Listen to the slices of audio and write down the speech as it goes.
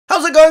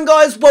How's it going,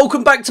 guys?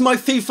 Welcome back to my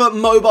FIFA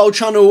mobile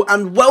channel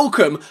and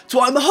welcome to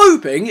what I'm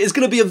hoping is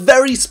going to be a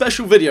very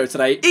special video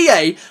today.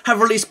 EA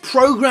have released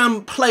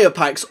program player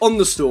packs on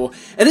the store,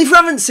 and if you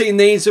haven't seen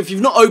these, if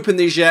you've not opened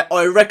these yet,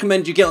 I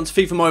recommend you get onto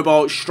FIFA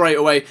mobile straight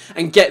away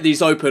and get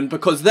these open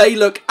because they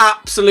look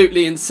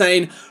absolutely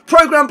insane.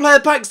 Program player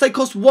packs, they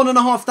cost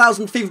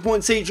 1,500 FIFA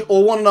points each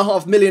or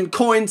 1.5 million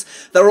coins.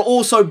 There are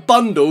also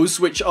bundles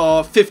which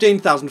are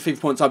 15,000 FIFA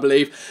points, I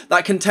believe,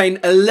 that contain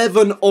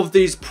 11 of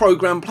these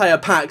program player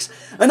packs.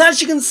 And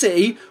as you can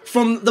see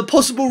from the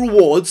possible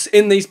rewards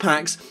in these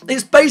packs,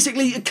 it's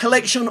basically a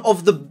collection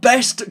of the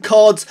best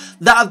cards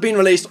that have been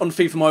released on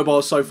FIFA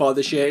Mobile so far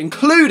this year,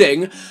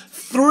 including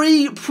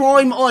 3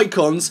 prime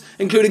icons,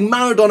 including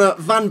Maradona,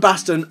 Van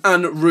Basten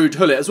and Ruud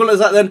Gullit. As well as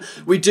that then,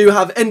 we do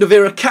have end of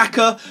era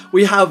Kaká,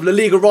 we have La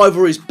Liga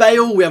Rivalries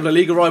Bale, we have La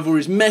Liga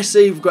Rivalries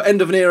Messi, we've got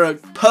end of an era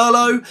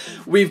Pirlo,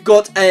 we've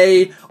got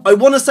I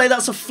want to say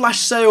that's a flash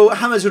sale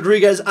James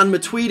Rodriguez and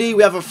Matuidi,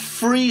 we have a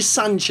free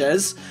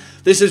Sanchez.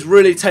 This is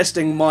really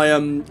testing my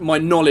my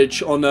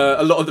knowledge on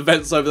a lot of the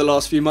events over the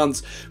last few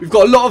months. We've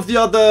got a lot of the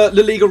other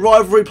La Liga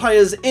rivalry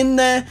players in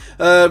there.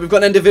 We've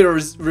got Endovira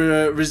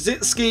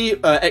Rizitsky,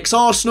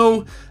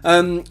 ex-Arsenal.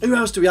 Who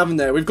else do we have in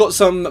there? We've got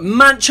some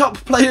matchup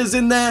players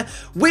in there.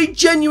 We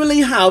genuinely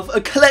have a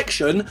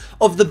collection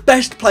of the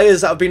best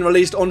players that have been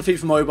released on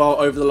FIFA Mobile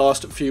over the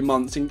last few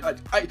months. And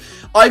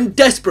I'm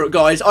desperate,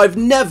 guys. I've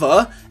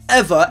never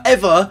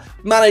ever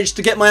managed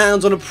to get my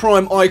hands on a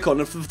prime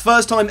icon, and for the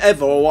first time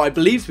ever, or what I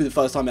believe to be the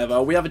first time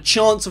ever, we have a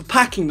chance of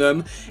packing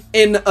them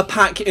in a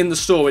pack in the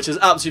store, which is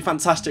absolutely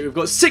fantastic. We've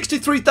got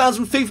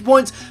 63,000 FIFA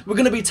points. We're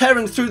going to be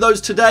tearing through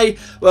those today.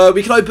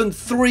 We can open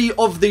 3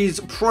 of these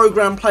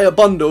program player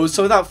bundles,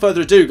 so without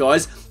further ado,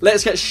 guys,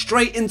 let's get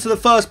straight into the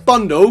first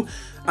bundle,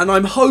 and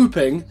I'm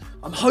hoping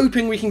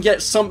we can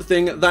get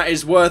something that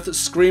is worth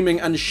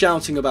screaming and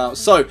shouting about.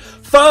 So,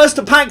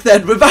 first pack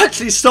then, we've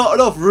actually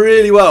started off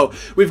really well.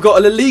 We've got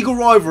a La Liga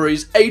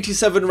Rivalries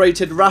 87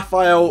 rated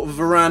Rafael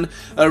Varane,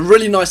 a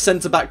really nice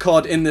centre-back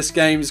card in this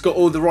game. He's got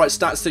all the right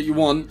stats that you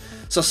want.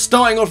 So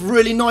starting off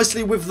really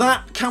nicely with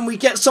that, can we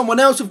get someone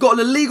else? We've got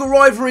a La Liga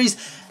Rivalries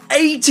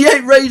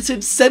 88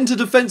 rated centre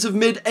defensive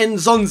mid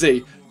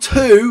Nzonzi.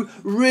 2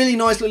 really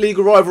nice La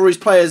Liga Rivalries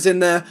players in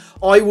there.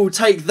 I will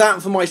take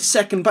that for my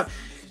second pack.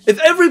 If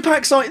every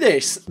pack's like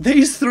this,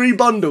 these 3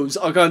 bundles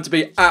are going to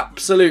be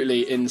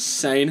absolutely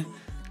insane.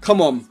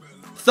 Come on.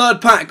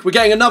 Third pack, we're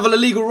getting another La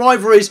Liga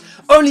Rivalries.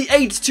 Only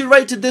 82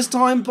 rated this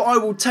time, but I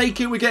will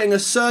take it. We're getting a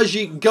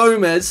Sergi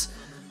Gomez,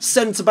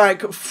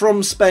 centre-back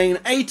from Spain,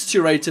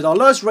 82 rated. Our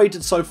lowest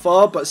rated so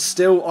far, but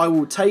still, I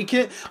will take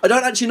it. I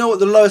don't actually know what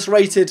the lowest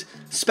rated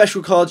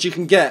special cards you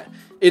can get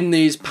in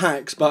these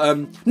packs,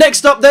 but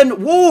next up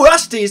then, whoa,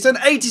 that's decent,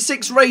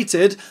 86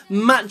 rated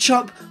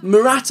matchup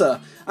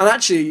Murata. And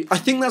actually, I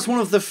think that's one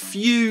of the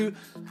few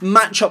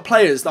matchup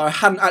players that I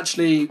hadn't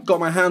actually got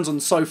my hands on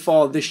so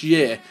far this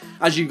year.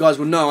 As you guys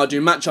will know, I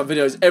do matchup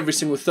videos every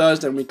single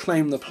Thursday and we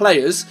claim the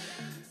players.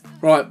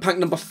 Right, pack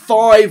number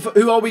 5.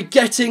 Who are we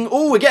getting?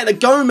 Oh, we're getting a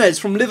Gomez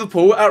from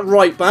Liverpool at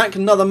right back.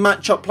 Another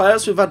matchup player.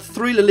 So we've had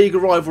 3 La Liga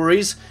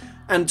rivalries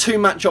and 2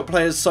 matchup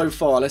players so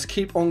far. Let's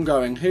keep on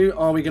going. Who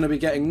are we going to be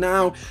getting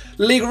now?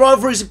 La Liga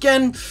rivalries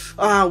again.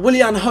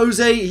 Willian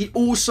Jose. He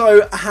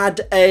also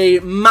had a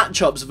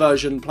matchups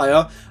version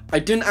player. I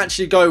didn't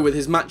actually go with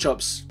his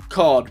matchups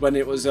card when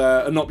it was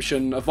an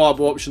option, a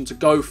viable option to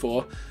go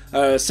for.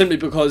 Simply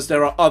because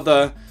there are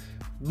other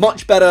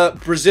much better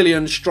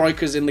Brazilian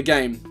strikers in the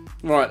game.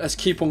 Right, let's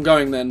keep on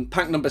going then.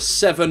 Pack number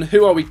 7.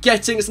 Who are we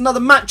getting? It's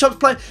another matchups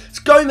player. It's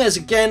Gomez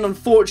again,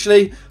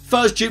 unfortunately.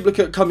 First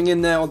duplicate coming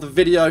in there on the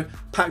video.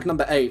 Pack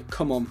number 8.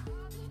 Come on.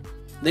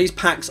 These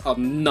packs are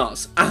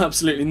nuts.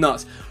 Absolutely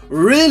nuts.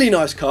 Really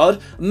nice card.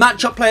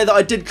 Matchup player that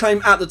I did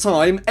claim at the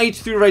time.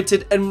 83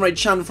 rated Emre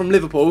Can from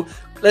Liverpool.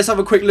 Let's have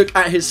a quick look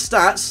at his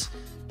stats.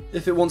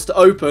 If it wants to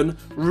open.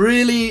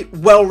 Really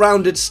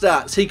well-rounded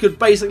stats. He could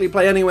basically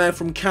play anywhere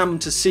from Cam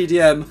to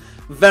CDM.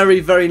 Very,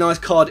 very nice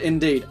card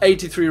indeed.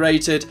 83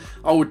 rated.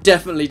 I will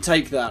definitely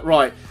take that.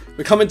 Right.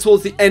 We're coming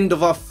towards the end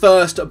of our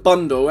first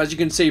bundle. As you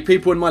can see,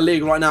 people in my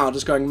league right now are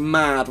just going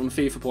mad on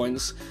FIFA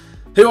points.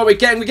 Who are we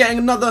getting? We're getting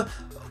another...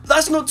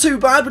 That's not too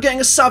bad. We're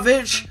getting a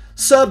Savic.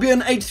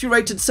 Serbian 83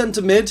 rated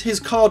centre mid. His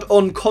card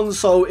on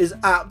console is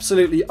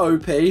absolutely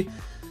OP.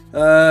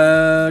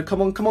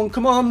 Come on, come on,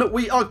 come on.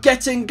 We are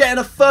getting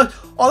a first...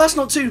 Oh, that's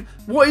not too...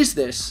 What is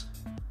this?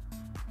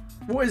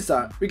 What is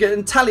that? We're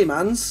getting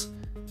Tallimans.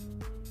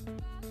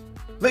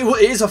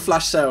 It is a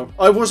flash sale.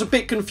 I was a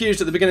bit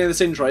confused at the beginning of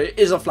this intro. It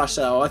is a flash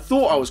sale. I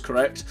thought I was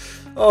correct.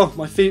 Oh,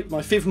 my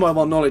FIFA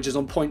Mobile knowledge is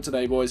on point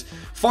today, boys.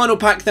 Final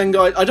pack then,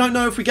 guys. I don't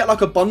know if we get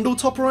like a bundle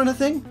top or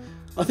anything.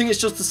 I think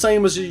it's just the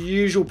same as the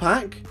usual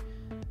pack.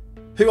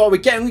 Who are we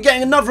getting? We're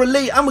getting another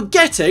elite, and we're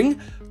getting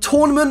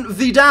Tournament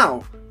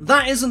Vidal.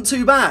 That isn't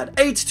too bad.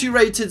 82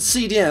 rated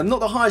CDM, not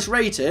the highest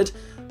rated,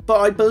 but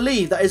I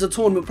believe that is a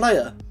tournament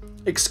player.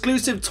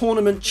 Exclusive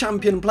tournament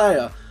champion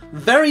player.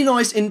 Very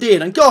nice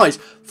indeed. And guys,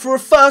 for a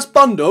first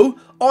bundle,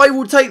 I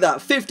will take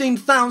that.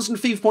 15,000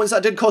 FIFA points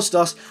that did cost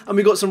us, and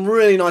we got some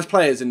really nice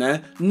players in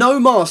there. No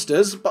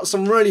Masters, but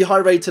some really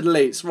high-rated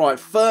elites. Right,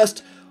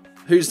 first,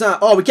 who's that?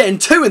 Oh, we're getting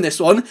 2 in this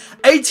one.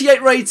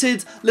 88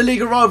 rated La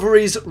Liga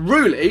Rivalries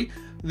Rulli,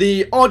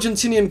 the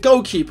Argentinian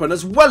goalkeeper, and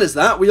as well as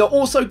that, we are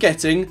also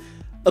getting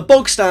a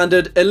bog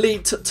standard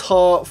elite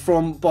tar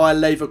from Bayer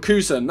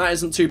Leverkusen. That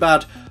isn't too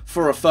bad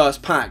for a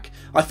first pack.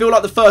 I feel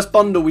like the first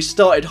bundle we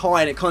started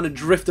high and it kind of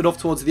drifted off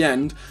towards the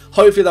end.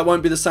 Hopefully that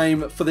won't be the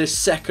same for this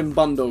second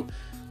bundle.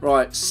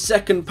 Right,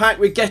 second pack,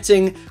 we're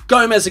getting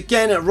Gomez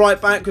again at right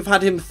back. We've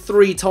had him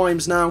 3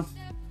 times now.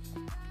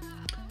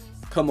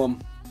 Come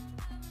on.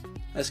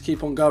 Let's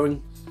keep on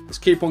going. Let's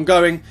keep on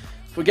going.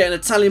 We're getting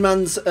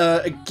Italimans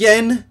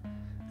again.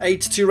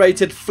 82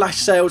 rated flash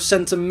sale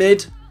centre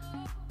mid.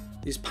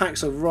 These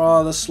packs are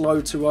rather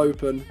slow to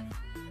open.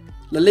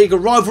 La Liga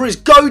Rivalries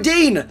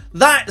Godin.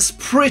 That's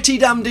pretty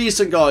damn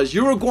decent, guys.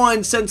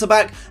 Uruguayan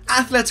centre-back,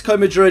 Atletico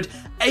Madrid,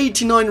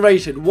 89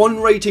 rated,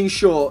 1 rating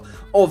short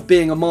of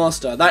being a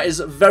master. That is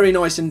very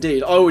nice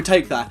indeed. I will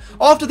take that.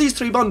 After these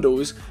 3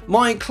 bundles,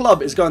 my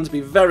club is going to be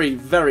very,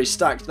 very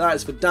stacked. That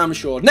is for damn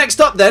sure. Next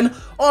up then,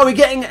 are we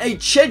getting a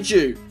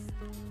Cheju?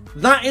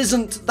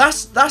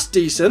 That's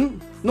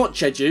decent. Not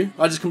Cheju.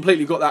 I just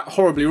completely got that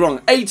horribly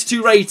wrong.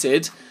 82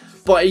 rated,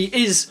 but he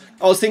is,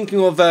 I was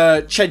thinking of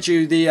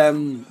Cheju,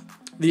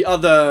 the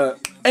other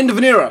end of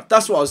an era.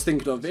 That's what I was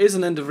thinking of. It is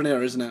an end of an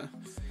era, isn't it?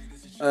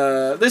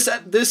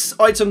 This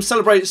item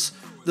celebrates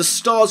the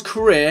star's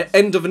career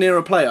end of an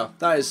era player.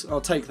 That is,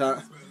 I'll take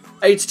that.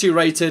 82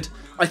 rated.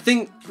 I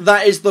think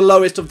that is the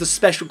lowest of the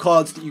special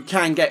cards that you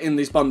can get in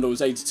these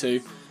bundles.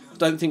 82. I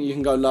don't think you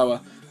can go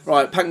lower.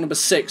 Right, pack number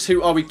 6.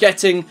 Who are we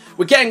getting?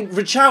 We're getting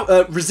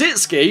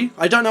Rosicki.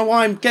 I don't know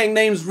why I'm getting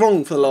names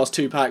wrong for the last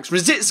 2 packs.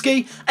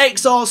 Rosicki,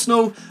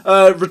 ex-Arsenal,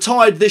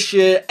 retired this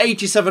year,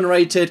 87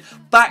 rated,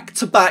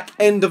 back-to-back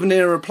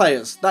end-of-an-era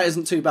players. That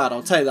isn't too bad,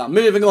 I'll take that.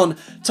 Moving on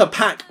to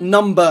pack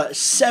number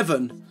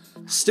 7.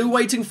 Still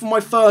waiting for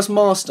my first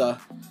master.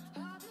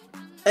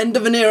 End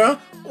of an era.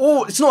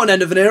 Oh, it's not an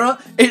end of an era.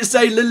 It's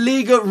a La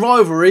Liga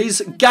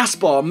Rivalries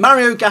Gaspar.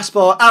 Mario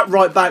Gaspar at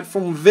right back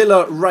from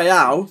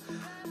Villarreal.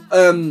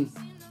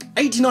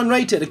 89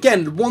 rated,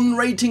 again 1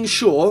 rating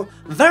short,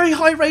 very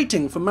high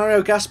rating for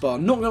Mario Gaspar,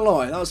 not gonna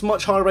lie, that was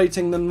much higher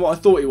rating than what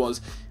I thought he was.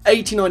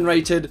 89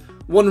 rated,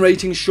 1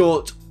 rating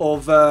short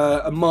of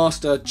a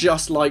master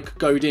just like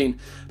Godin.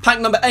 Pack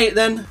number 8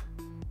 then,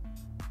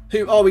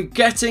 who are we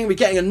getting? We're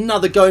getting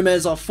another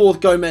Gomez, our 4th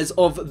Gomez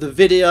of the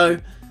video.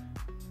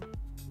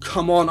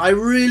 Come on, I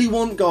really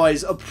want,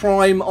 guys, a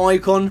prime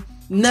icon.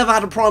 Never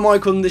had a prime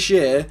icon this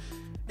year.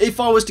 If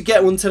I was to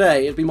get one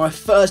today, it'd be my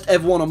first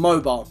ever one on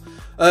mobile.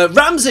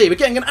 Ramsey, we're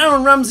getting an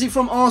Aaron Ramsey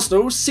from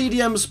Arsenal,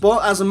 CDM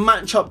spot as a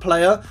matchup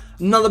player.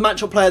 Another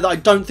matchup player that I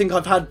don't think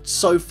I've had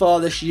so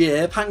far this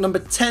year. Pack number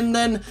 10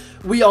 then,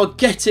 we are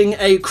getting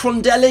a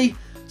Crondelli.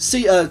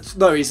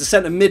 No, he's a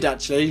centre mid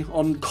actually.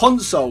 On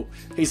console,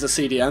 he's a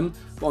CDM.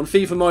 But on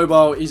FIFA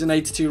Mobile, he's an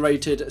 82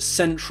 rated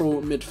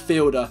central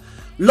midfielder.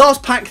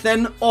 Last pack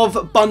then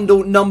of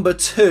bundle number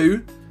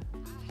 2.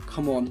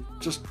 Come on,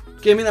 just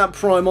give me that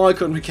prime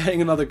icon. We're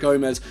getting another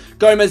Gomez.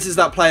 Gomez is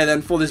that player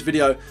then for this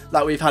video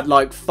that we've had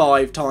like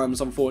 5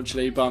 times,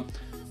 unfortunately. But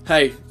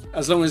hey,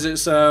 as long as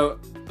it's I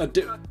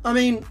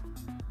think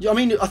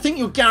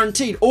you're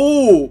guaranteed.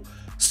 Oh,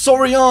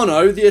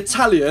 Soriano, the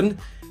Italian.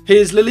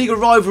 His La Liga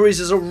Rivalries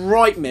is a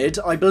right mid.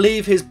 I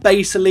believe his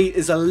base elite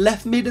is a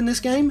left mid in this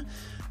game.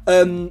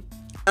 And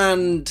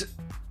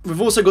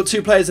we've also got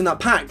 2 players in that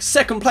pack.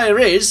 Second player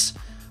is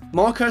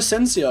Marco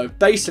Asensio,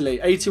 base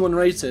elite, 81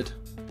 rated.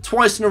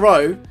 Twice in a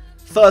row.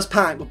 First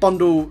pack,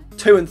 bundle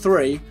 2 and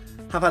 3,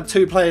 have had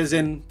 2 players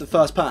in the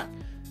first pack.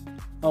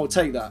 I'll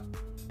take that.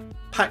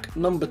 Pack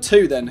number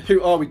 2 then.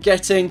 Who are we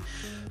getting?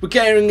 We're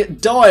getting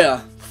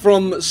Dyer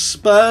from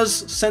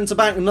Spurs,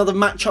 centre-back, another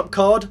matchup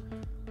card.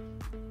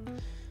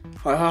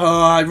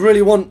 I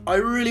really want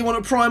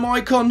a prime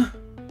icon.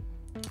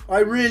 I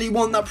really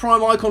want that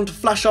prime icon to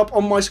flash up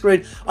on my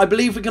screen. I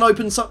believe we can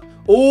open some...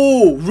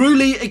 Oh,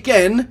 Rulli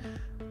again.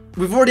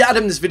 We've already had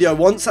him in this video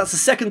once. That's the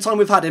second time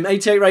we've had him,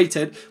 88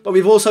 rated. But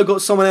we've also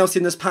got someone else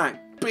in this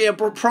pack. Be a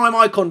prime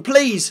icon,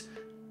 please.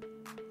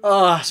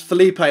 Ah, it's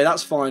Felipe,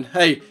 that's fine.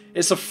 Hey,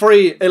 it's a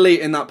free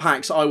elite in that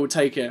pack, so I will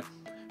take it.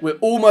 We're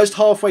almost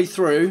halfway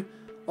through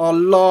our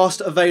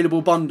last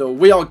available bundle.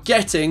 We are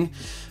getting...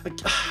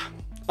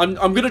 I'm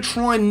going to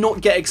try and not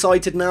get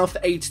excited now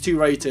for 82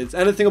 rated.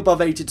 Anything above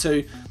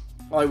 82,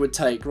 I would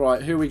take.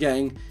 Right, who are we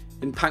getting?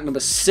 In pack number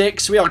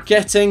 6, we are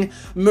getting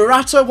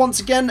Murata once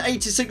again,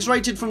 86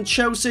 rated from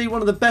Chelsea, one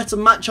of the better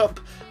matchup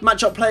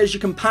players you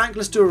can pack.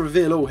 Let's do a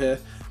reveal all here.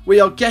 We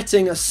are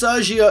getting a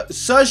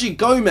Sergi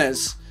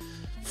Gomez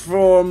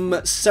from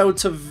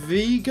Celta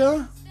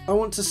Vigo, I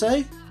want to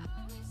say.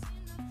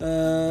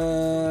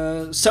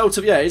 It's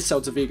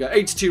Celta Vigo,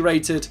 82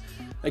 rated.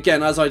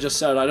 Again, as I just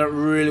said, I don't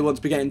really want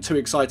to be getting too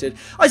excited.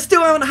 I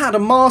still haven't had a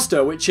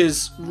master, which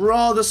is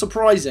rather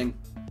surprising.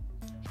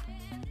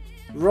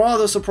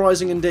 Rather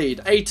surprising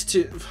indeed.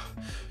 82.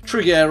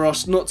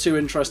 Trigueros, not too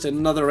interested.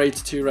 Another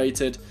 82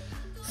 rated.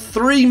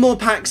 3 more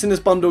packs in this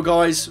bundle,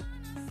 guys.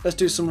 Let's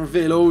do some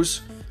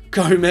reveal-alls.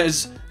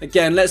 Gomez.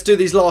 Again, let's do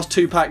these last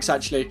 2 packs,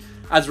 actually,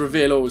 as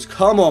reveal-alls.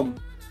 Come on.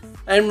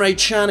 Emre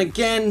Can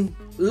again.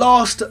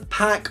 Last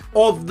pack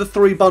of the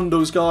 3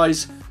 bundles,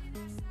 guys.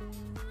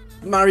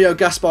 Mario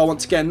Gaspar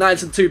once again. That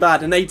isn't too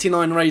bad. An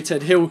 89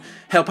 rated. He'll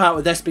help out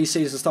with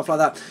SBCs and stuff like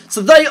that.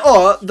 So they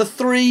are the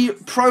 3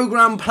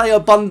 program player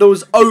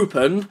bundles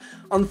open.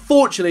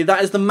 Unfortunately,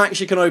 that is the max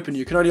you can open.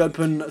 You can only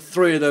open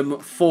 3 of them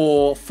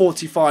for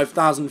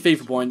 45,000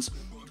 FIFA points.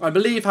 I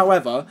believe,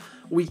 however,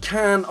 we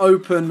can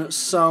open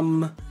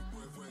some...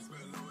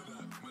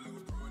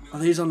 Are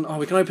these on? Oh,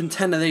 we can open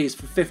 10 of these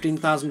for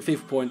 15,000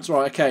 FIFA points.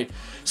 Right, okay.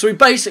 So we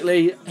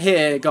basically,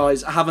 here,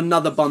 guys, have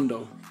another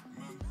bundle.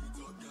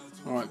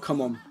 Alright,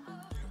 come on.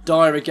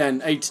 Dyer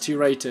again, 82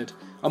 rated.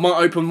 I might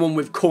open one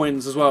with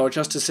coins as well,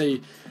 just to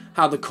see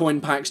how the coin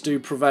packs do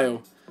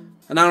prevail.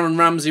 And Aaron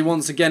Ramsey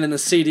once again in a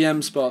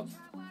CDM spot.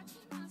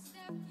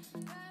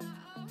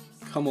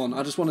 Come on,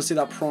 I just want to see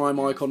that prime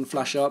icon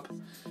flash up.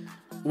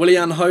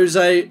 Willian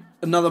Jose,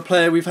 another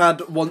player we've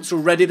had once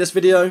already this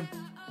video.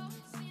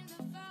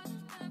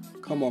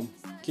 Come on,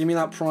 give me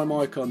that prime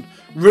icon.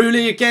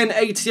 Rooney again,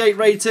 88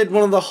 rated,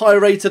 one of the high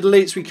rated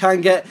elites we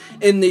can get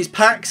in these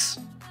packs.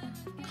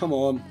 Come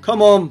on,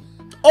 come on.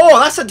 Oh,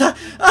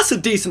 that's a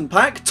decent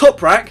pack,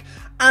 top rack,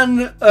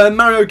 and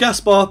Mario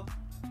Gaspar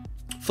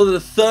for the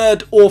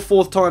 3rd or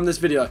 4th time this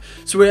video.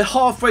 So we're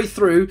halfway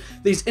through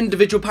these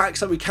individual packs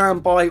that we can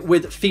buy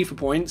with FIFA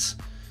points.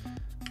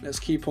 Let's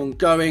keep on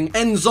going.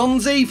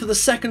 Enzonzi for the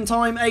 2nd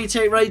time,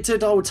 88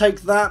 rated. I will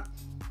take that.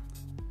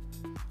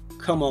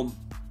 Come on.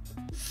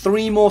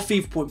 3 more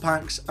FIFA point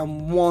packs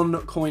and 1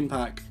 coin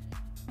pack.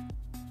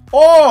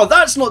 Oh,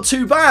 that's not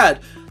too bad.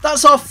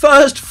 That's our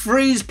first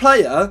freeze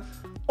player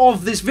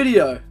of this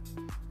video.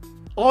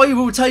 I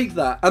will take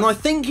that. And I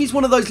think he's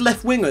one of those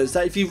left wingers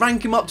that if you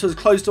rank him up to as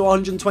close to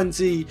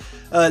 120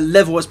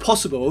 level as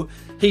possible,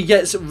 he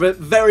gets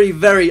very,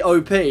 very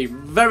OP.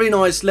 Very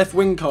nice left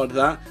wing card,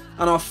 that.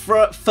 And our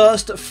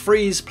first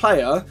freeze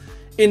player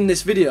in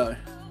this video.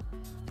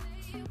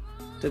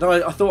 I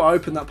thought I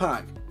opened that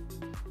pack.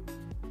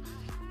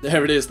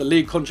 There it is, the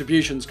league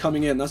contributions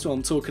coming in. That's what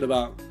I'm talking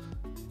about.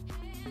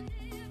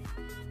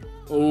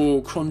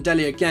 Oh,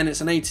 Crondelli again.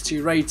 It's an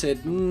 82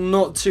 rated.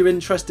 Not too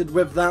interested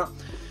with that.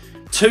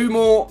 Two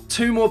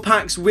more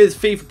packs with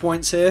FIFA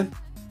points here.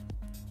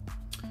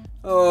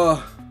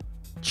 Oh,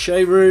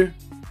 Cheru.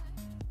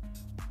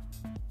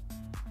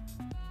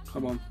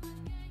 Come on,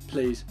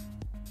 please.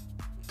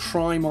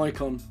 Prime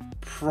icon.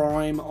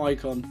 Prime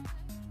icon.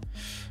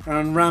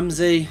 And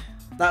Ramsey.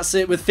 That's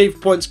it with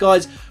FIFA points,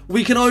 guys.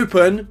 We can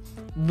open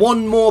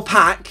 1 more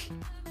pack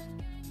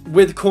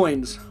with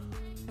coins.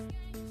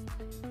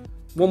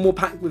 1 more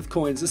pack with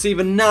coins. It's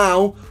either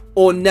now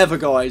or never,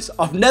 guys.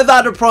 I've never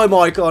had a prime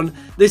icon.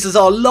 This is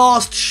our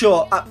last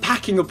shot at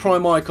packing a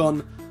prime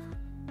icon.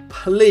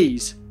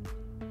 Please.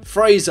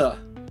 Fraser.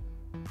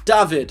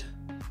 David.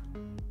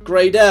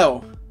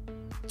 Gradel.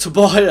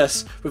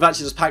 Tobias. We've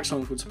actually just packed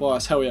someone called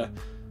Tobias. Hell yeah.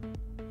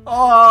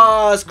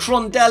 Oh, it's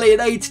Crondelli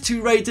at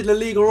 82 rated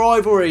illegal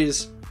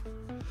rivalries.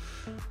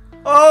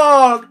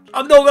 Oh,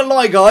 I'm not gonna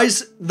lie,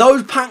 guys.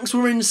 Those packs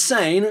were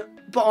insane,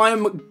 but I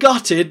am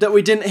gutted that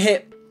we didn't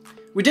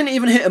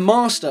even hit a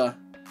master.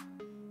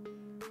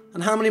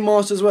 And how many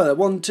masters were there?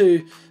 1,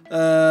 2,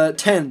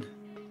 10.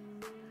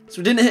 So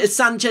we didn't hit a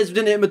Sanchez, we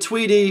didn't hit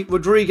Matuidi,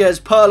 Rodriguez,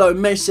 Pirlo,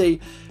 Messi,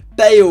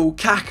 Bale,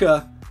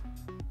 Kaka.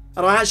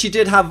 And I actually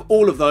did have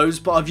all of those,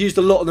 but I've used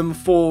a lot of them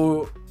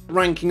for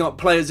ranking up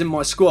players in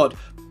my squad.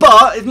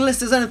 But unless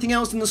there's anything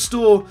else in the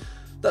store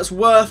that's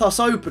worth us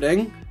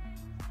opening,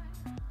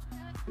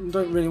 I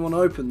don't really want to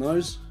open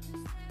those.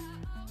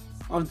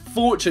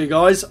 Unfortunately,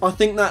 guys, I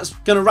think that's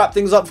going to wrap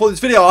things up for this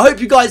video. I hope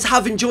you guys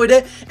have enjoyed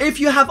it. If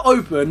you have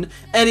opened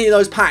any of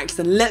those packs,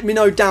 then let me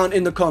know down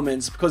in the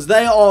comments, because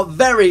they are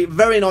very,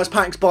 very nice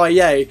packs by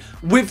EA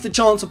with the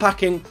chance of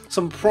packing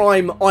some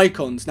prime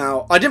icons.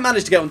 Now, I didn't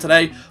manage to get one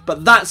today,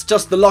 but that's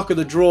just the luck of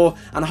the draw,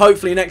 and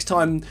hopefully next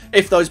time,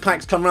 if those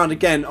packs come around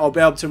again, I'll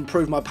be able to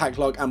improve my pack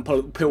luck and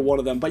pull one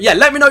of them. But yeah,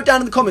 let me know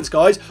down in the comments,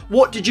 guys.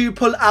 What did you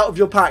pull out of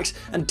your packs,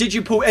 and did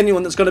you pull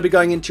anyone that's going to be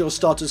going into your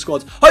starter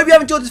squads? Hope you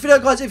have enjoyed this video,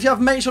 guys. If you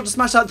have, make sure to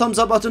smash that thumbs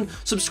up button,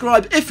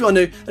 subscribe if you're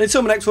new, and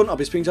until my next one, I'll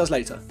be speaking to you guys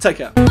later. Take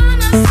care.